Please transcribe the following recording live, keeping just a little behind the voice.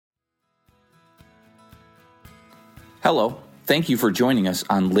Hello, thank you for joining us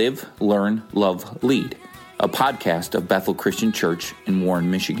on Live, Learn, Love, Lead, a podcast of Bethel Christian Church in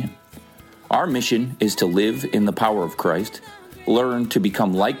Warren, Michigan. Our mission is to live in the power of Christ, learn to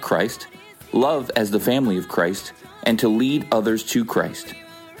become like Christ, love as the family of Christ, and to lead others to Christ.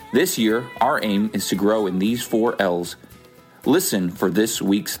 This year, our aim is to grow in these 4 L's. Listen for this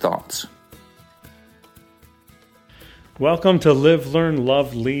week's thoughts. Welcome to Live, Learn,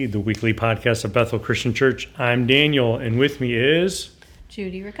 Love, Lead, the weekly podcast of Bethel Christian Church. I'm Daniel, and with me is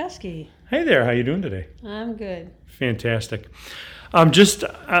Judy Rakuski. Hey there, how you doing today? I'm good. Fantastic. This is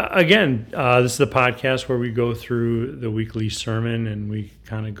the podcast where we go through the weekly sermon and we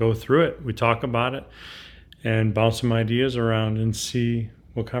kind of go through it. We talk about it and bounce some ideas around and see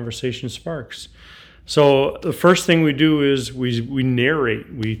what conversation sparks. So the first thing we do is we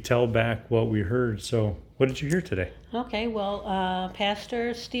narrate. We tell back what we heard. So what did you hear today? Okay, well,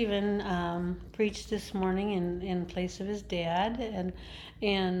 Pastor Stephen preached this morning in place of his dad,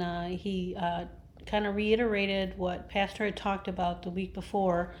 and he kind of reiterated what Pastor had talked about the week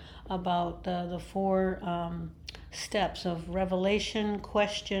before about the 4 steps of revelation,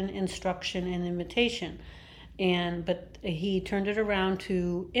 question, instruction, and invitation. But he turned it around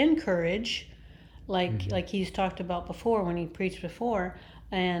to encourage, like he's talked about before when he preached before.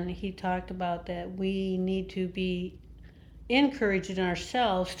 And he talked about that we need to be encouraged in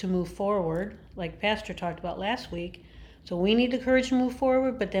ourselves to move forward, like Pastor talked about last week. So we need the courage to move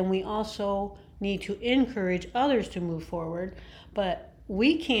forward, but then we also need to encourage others to move forward. But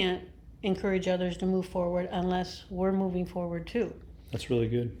we can't encourage others to move forward unless we're moving forward too. That's really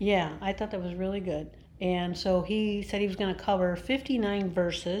good. Yeah, I thought that was really good. And so he said he was going to cover 59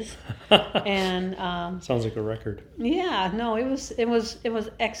 verses, and sounds like a record. Yeah, no, it was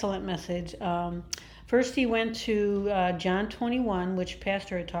excellent message. First, he went to John 21, which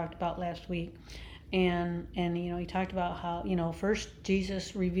Pastor had talked about last week, and he talked about how first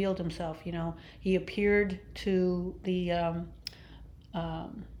Jesus revealed himself. He appeared to the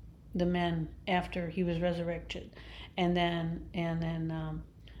men after he was resurrected, and then.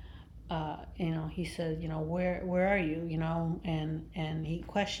 He said, where are you, and he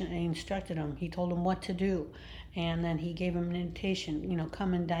questioned and instructed him. He told him what to do. And then he gave him an invitation,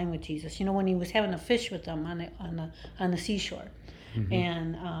 come and dine with Jesus. When he was having a fish with them on the seashore.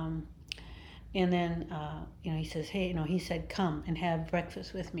 Mm-hmm. And then he says, hey, he said, come and have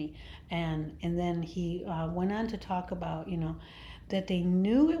breakfast with me. And then he went on to talk about, that they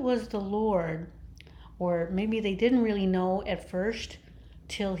knew it was the Lord, or maybe they didn't really know at first,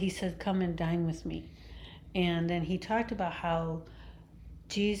 till he said, come and dine with me. And then he talked about how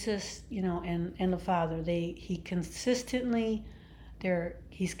Jesus, and the Father, he's consistently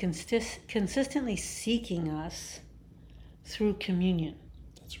seeking us through communion.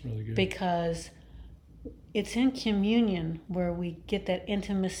 That's really good. Because it's in communion where we get that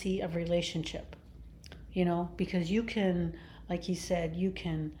intimacy of relationship. Because you can, like he said, you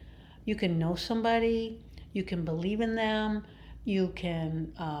can know somebody, you can believe in them, you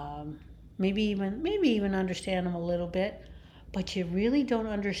can maybe even understand them a little bit, but you really don't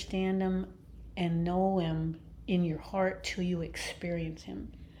understand them and know him in your heart till you experience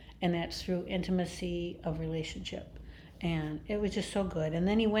him, and that's through intimacy of relationship. And it was just so good. And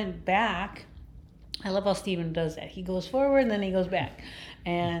then he went back. I love how Stephen does that. He goes forward and then he goes back,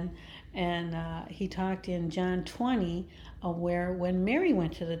 and he talked in John 20 where when Mary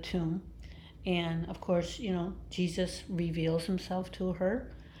went to the tomb. And of course, Jesus reveals himself to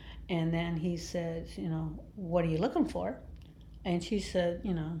her. And then he says, what are you looking for? And she said,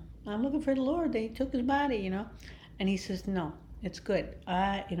 I'm looking for the Lord. They took his body, And he says, no, it's good.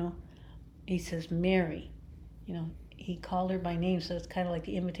 He says, Mary, he called her by name. So it's kind of like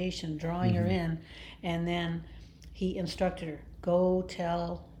the invitation, drawing her in. And then he instructed her, go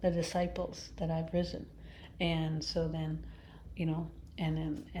tell the disciples that I've risen. And so then,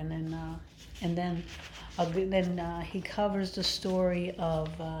 And then he covers the story of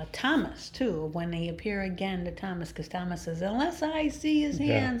Thomas too, when they appear again to Thomas, because Thomas says, "Unless I see his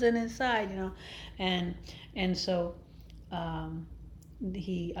hands and his side," and so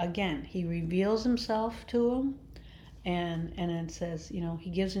he reveals himself to him, and it says,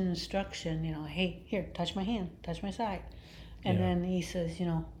 he gives an instruction, hey, here, touch my hand, touch my side, and then he says,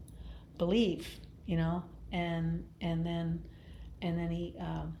 believe, and then he,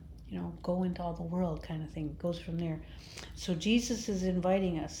 go into all the world kind of thing. Goes from there. So Jesus is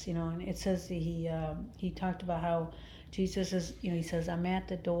inviting us, and it says that he talked about how Jesus is, he says, I'm at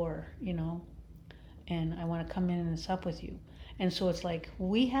the door, and I want to come in and sup with you. And so it's like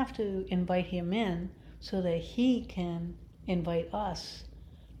we have to invite him in so that he can invite us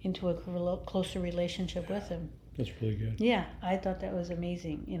into a closer relationship with him. That's really good. Yeah, I thought that was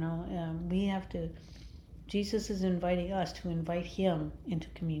amazing. We have to, Jesus is inviting us to invite him into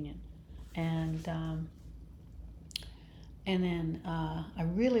communion. And then I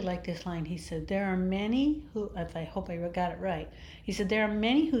really like this line. He said, there are many who, if I hope I got it right, he said, there are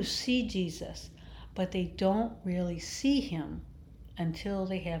many who see Jesus, but they don't really see him until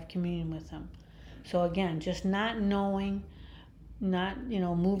they have communion with him. So again, just not knowing, not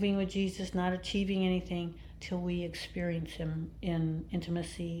moving with Jesus, not achieving anything till we experience him in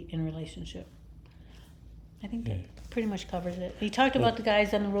intimacy, in relationship. I think that pretty much covers it. He talked about the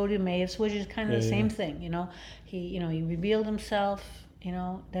guys on the road to Emmaus, which is kind of the same thing. He revealed himself.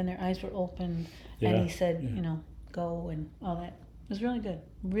 Then their eyes were opened, and he said, go and all that. It was really good.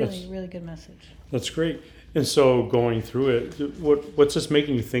 Really good message. That's great. And so going through it, what's this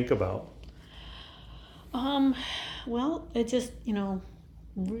making you think about? Well, it just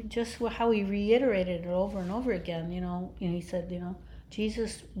just how he reiterated it over and over again. And he said,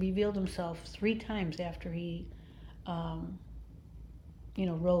 Jesus revealed himself 3 times after he,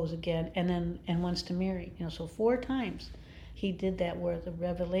 rose again, and once to Mary. So 4 times he did that, where the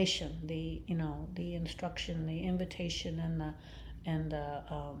revelation, the instruction, the invitation, and the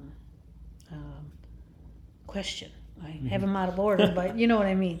question. I have them out of order, but you know what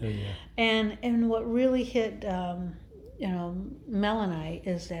I mean. Yeah. And what really hit Mel and I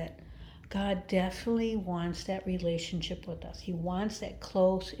is that God definitely wants that relationship with us. He wants that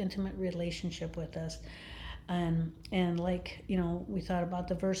close, intimate relationship with us. And like, we thought about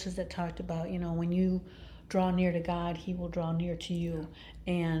the verses that talked about, when you draw near to God, he will draw near to you.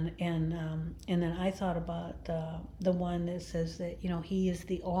 And then I thought about the one that says that, he is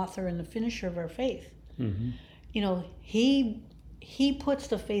the author and the finisher of our faith. Mm-hmm. He puts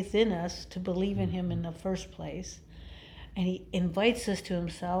the faith in us to believe in him in the first place. And he invites us to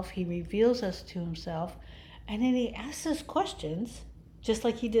himself. He reveals us to himself. And then he asks us questions, just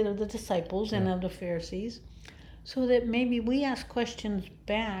like he did of the disciples and of the Pharisees, so that maybe we ask questions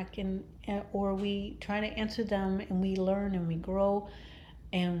back, or we try to answer them, and we learn and we grow,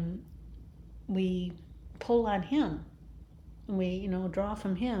 and we pull on him. And we, draw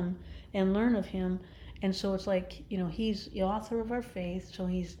from him and learn of him. And so it's like, he's the author of our faith, so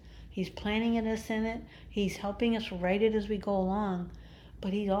he's planning us in it. He's helping us write it as we go along,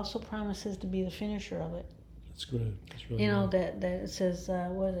 but he also promises to be the finisher of it. That's good. That's really good. That it says,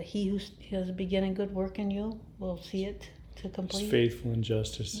 he who has begun good work in you will see it to complete. He's faithful and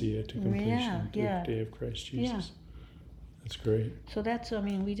just to see it to completion to the day of Christ Jesus. Yeah. That's great. So that's,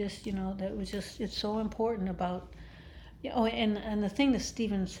 we just, that was just, it's so important about, and the thing that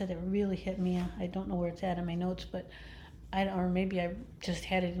Stephen said that really hit me, I don't know where it's at in my notes, but or maybe I just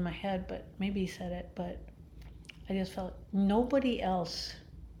had it in my head, but maybe he said it, but I just felt nobody else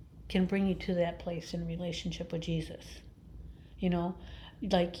can bring you to that place in relationship with Jesus.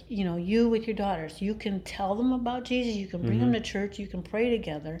 Like, you with your daughters, you can tell them about Jesus, you can bring them to church, you can pray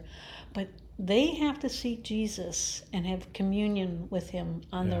together, but they have to seek Jesus and have communion with him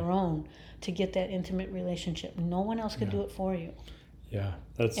on their own to get that intimate relationship. No one else can do it for you. Yeah,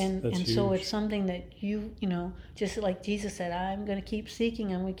 that's huge. So it's something that you just like Jesus said, I'm going to keep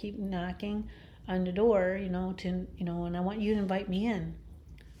seeking, I'm going to keep knocking on the door, and I want you to invite me in.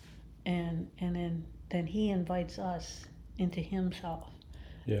 And then he invites us into himself,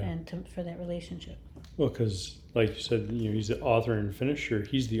 and for that relationship. Well, because like you said, he's the author and finisher.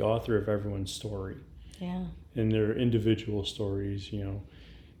 He's the author of everyone's story. Yeah. And their individual stories,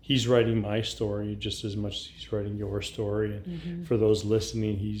 He's writing my story just as much as he's writing your story. And for those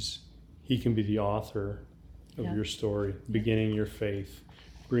listening, he can be the author of your story, beginning your faith,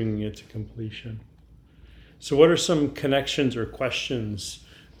 bringing it to completion. So what are some connections or questions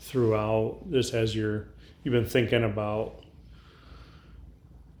throughout this as you've been thinking about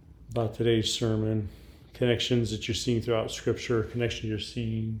today's sermon, connections that you're seeing throughout Scripture, connections you're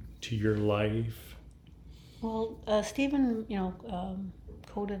seeing to your life? Well, Stephen,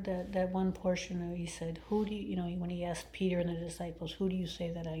 quoted that one portion where he said, who do you, when he asked Peter and the disciples, who do you say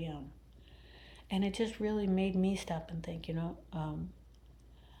that I am? And it just really made me stop and think,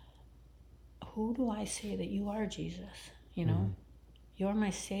 who do I say that you are, Jesus? You're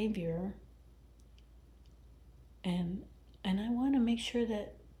my Savior. And I want to make sure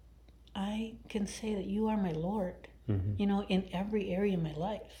that I can say that you are my Lord, in every area of my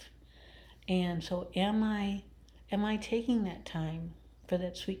life. And so am I taking that time for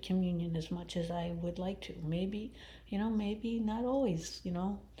that sweet communion as much as I would like to? Maybe not always,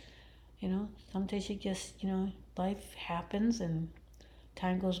 sometimes you just, life happens and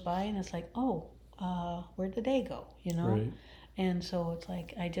time goes by and it's like, where'd the day go, Right. And so it's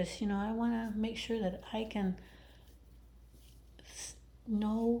like, I just, I want to make sure that I can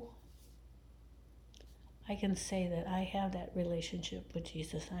know, I can say that I have that relationship with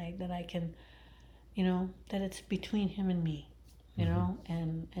Jesus. That I can, that it's between him and me,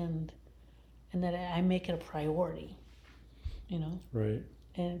 and that I make it a priority, Right.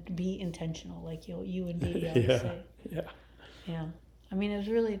 and be intentional, like you and me always say. Yeah. I mean, it was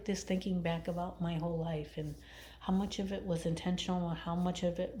really just thinking back about my whole life and how much of it was intentional and how much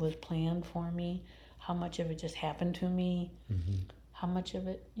of it was planned for me, how much of it just happened to me, how much of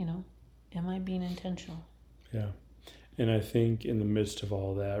it, am I being intentional? Yeah. And I think in the midst of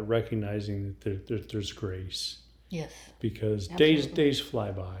all that, recognizing that there's grace. Yes. Because Absolutely. days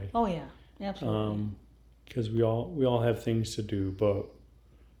fly by. Oh yeah, absolutely. Because we all have things to do, but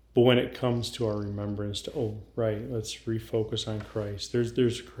when it comes to our remembrance to let's refocus on Christ.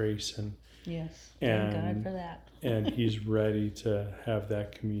 There's grace Yes. Thank God for that. And he's ready to have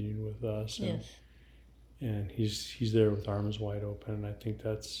that communion with us. And, yes. And he's there with arms wide open, and I think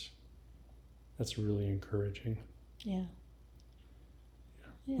that's really encouraging. Yeah.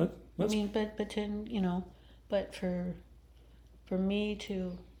 Yeah. I mean, but for me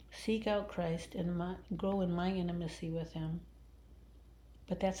to seek out Christ and grow in my intimacy with him,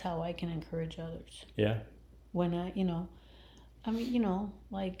 but that's how I can encourage others. Yeah. When I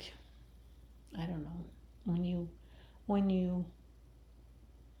like, I don't know, when you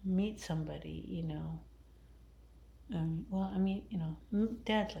meet somebody,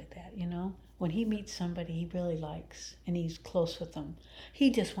 Dad's like that, when he meets somebody he really likes and he's close with them, he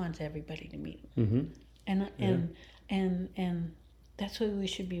just wants everybody to meet him. And that's what we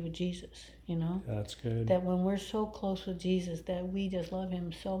should be with Jesus, That's good. that when we're so close with Jesus that we just love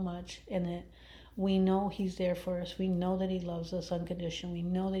him so much, and that we know he's there for us, we know that he loves us unconditionally, we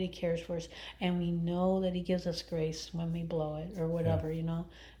know that he cares for us, and we know that he gives us grace when we blow it or whatever,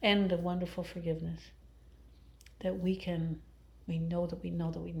 and the wonderful forgiveness that we know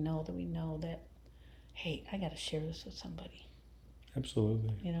that, hey, I got to share this with somebody.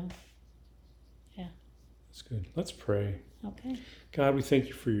 Absolutely. Yeah. That's good. Let's pray. Okay. God, we thank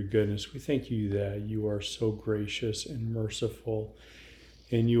you for your goodness. We thank you that you are so gracious and merciful,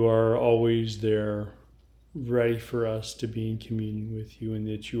 and you are always there ready for us to be in communion with you, and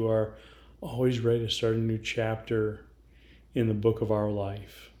that you are always ready to start a new chapter in the book of our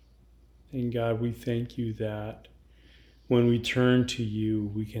life. And God, we thank you that when we turn to you,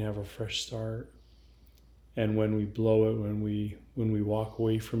 we can have a fresh start. And when we blow it, when we walk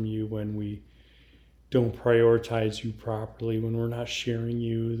away from you, when we don't prioritize you properly, when we're not sharing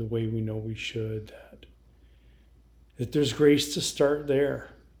you the way we know we should, that there's grace to start there,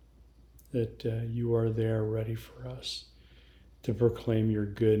 that you are there ready for us to proclaim your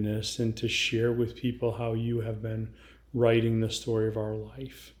goodness and to share with people how you have been writing the story of our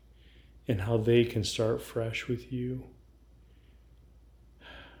life and how they can start fresh with you.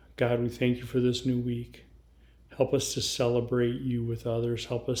 God, we thank you for this new week. Help us to celebrate you with others.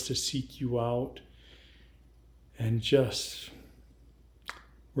 Help us to seek you out. And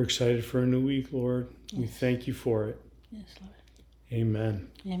we're excited for a new week, Lord. Yes. We thank you for it. Yes, Lord. Amen.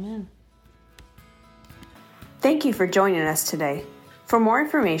 Amen. Thank you for joining us today. For more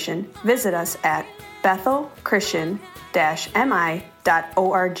information, visit us at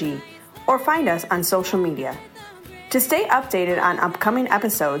bethelchristian-mi.org or find us on social media. To stay updated on upcoming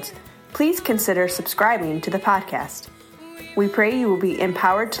episodes, please consider subscribing to the podcast. We pray you will be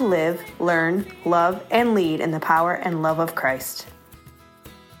empowered to live, learn, love, and lead in the power and love of Christ.